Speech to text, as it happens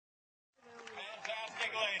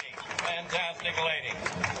lady. Fantastic lady.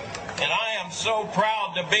 And I am so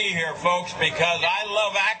proud to be here, folks, because I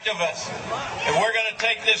love activists. If we're going to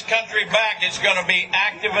take this country back, it's going to be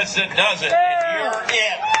activists that does it. And you're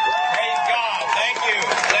it. Praise God. Thank you.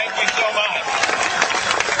 Thank you so much.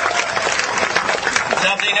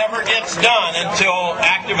 Nothing ever gets done until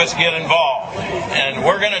activists get involved. And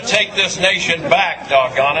we're going to take this nation back,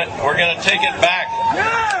 doggone it. We're going to take it back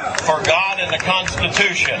for God and the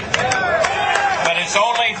Constitution. But it's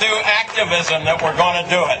only through activism that we're going to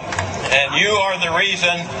do it. And you are the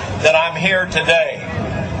reason that I'm here today.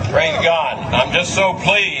 Praise God. I'm just so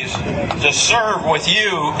pleased to serve with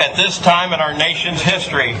you at this time in our nation's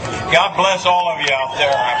history. God bless all of you out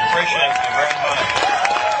there. I appreciate you very much.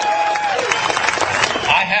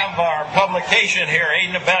 I have our publication here,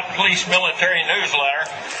 Aid and Abet Police Military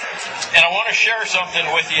Newsletter, and I want to share something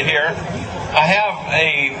with you here. I have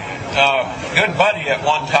a good buddy at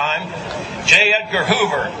one time, J. Edgar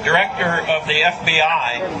Hoover, director of the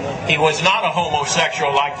FBI. He was not a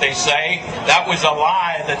homosexual like they say. That was a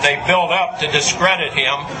lie that they built up to discredit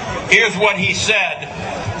him. Here's what he said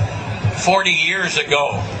 40 years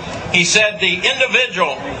ago. He said, "The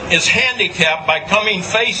individual is handicapped by coming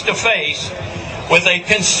face to face with a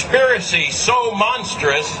conspiracy so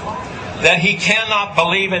monstrous that he cannot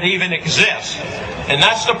believe it even exists." And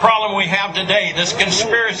that's the problem we have today. This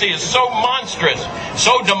conspiracy is so monstrous,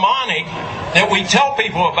 so demonic, that we tell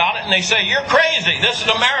people about it and they say, "You're crazy. This is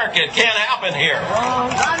America. It can't happen here."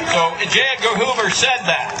 So J. Edgar Hoover said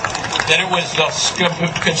that it was a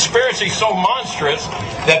conspiracy so monstrous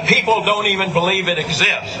that people don't even believe it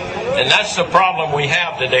exists. And that's the problem we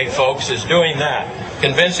have today, folks, is doing that,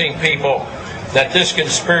 convincing people that this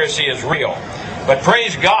conspiracy is real. But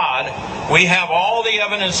praise God, we have all the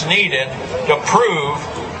evidence needed to prove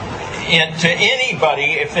to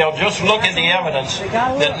anybody, if they'll just look at the evidence,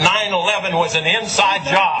 that 9/11 was an inside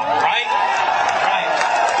job, right? Right.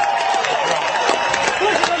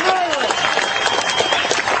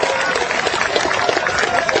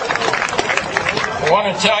 I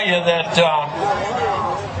want to tell you that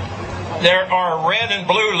there are red and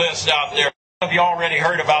blue lists out there. Have you already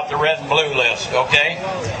heard about the red and blue list, okay?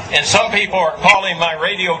 And some people are calling my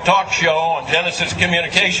radio talk show on Genesis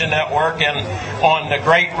Communication Network and on the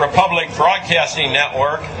Great Republic Broadcasting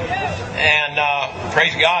Network. And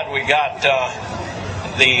praise God, we got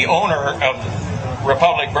the owner of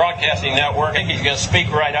Republic Broadcasting Network. I think he's going to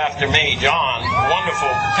speak right after me, John,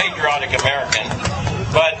 wonderful, patriotic American.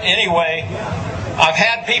 But anyway, I've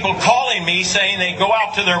had people calling me saying they go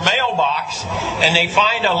out to their mailbox and they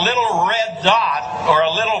find a little red dot or a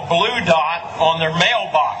little blue dot on their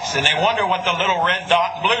mailbox, and they wonder what the little red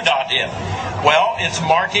dot and blue dot is. Well, it's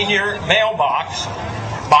marking your mailbox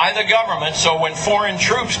by the government, so when foreign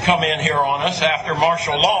troops come in here on us after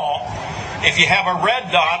martial law, if you have a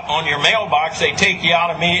red dot on your mailbox, they take you out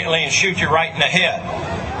immediately and shoot you right in the head.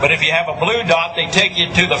 But if you have a blue dot, they take you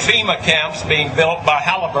to the Fema camps being built by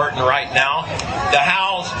Halliburton right now to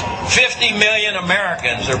house 50 million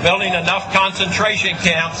Americans. They're building enough concentration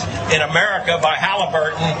camps in America by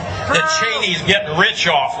Halliburton that Cheney's getting rich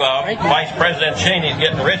off of, Vice President Cheney's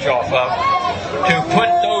getting rich off of, to put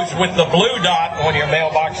those with the blue dot on your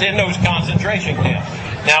mailbox in those concentration camps.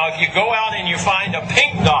 Now, if you go out and you find a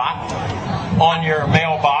pink dot on your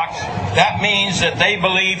mailbox, that means that they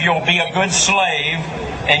believe you'll be a good slave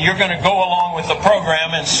and you're going to go along with the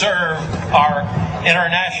program and serve our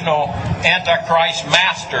international Antichrist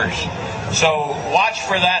masters. So watch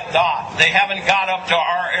for that dot. They haven't got up to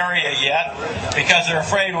our area yet because they're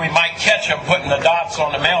afraid we might catch them putting the dots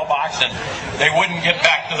on the mailbox and they wouldn't get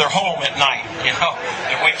back to their home at night, you know,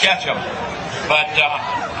 if we catch them. But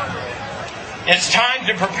it's time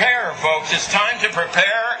to prepare, folks. It's time to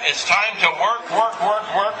prepare. It's time to work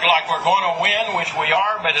like we're going to win, which we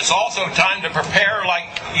are, but it's also time to prepare like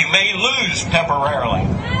you may lose temporarily.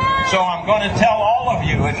 So I'm going to tell all of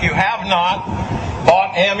you, if you have not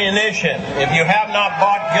bought ammunition, if you have not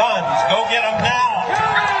bought guns, go get them now.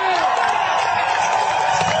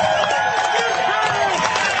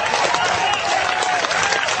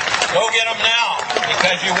 Go get them now,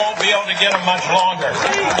 because you won't be able to get them much longer.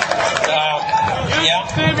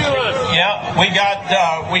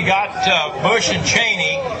 We got Bush and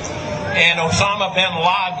Cheney and Osama bin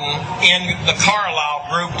Laden in the Carlyle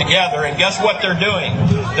group together, and guess what they're doing?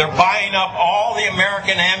 They're buying up all the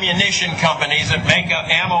American ammunition companies that make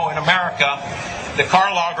ammo in America. The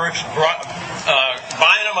Carlyle group's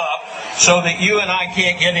buying them up so that you and I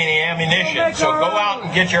can't get any ammunition. So go out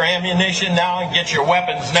and get your ammunition now and get your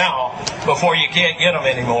weapons now before you can't get them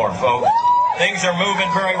anymore, folks. Things are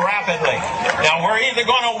moving very rapidly. Now, we're either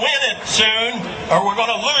going to win it soon or we're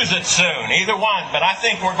going to lose it soon. Either one. But I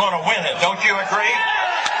think we're going to win it. Don't you agree?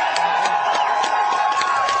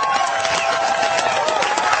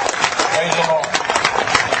 Praise the Lord.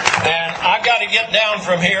 And I've got to get down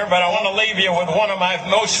from here, but I want to leave you with one of my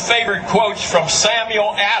most favorite quotes from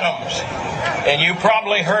Samuel Adams. And you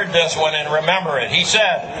probably heard this one and remember it. He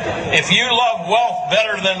said, "If you love wealth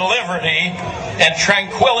better than liberty and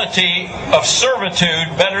tranquility of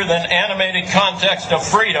servitude better than animated context of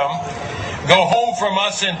freedom, go home from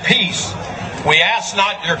us in peace. We ask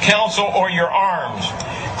not your counsel or your arms.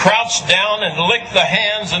 Crouch down and lick the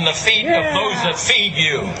hands and the feet of those that feed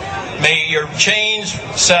you. May your chains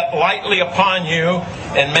set lightly upon you,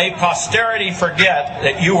 and may posterity forget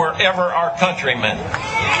that you were ever our countrymen."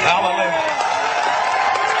 Hallelujah.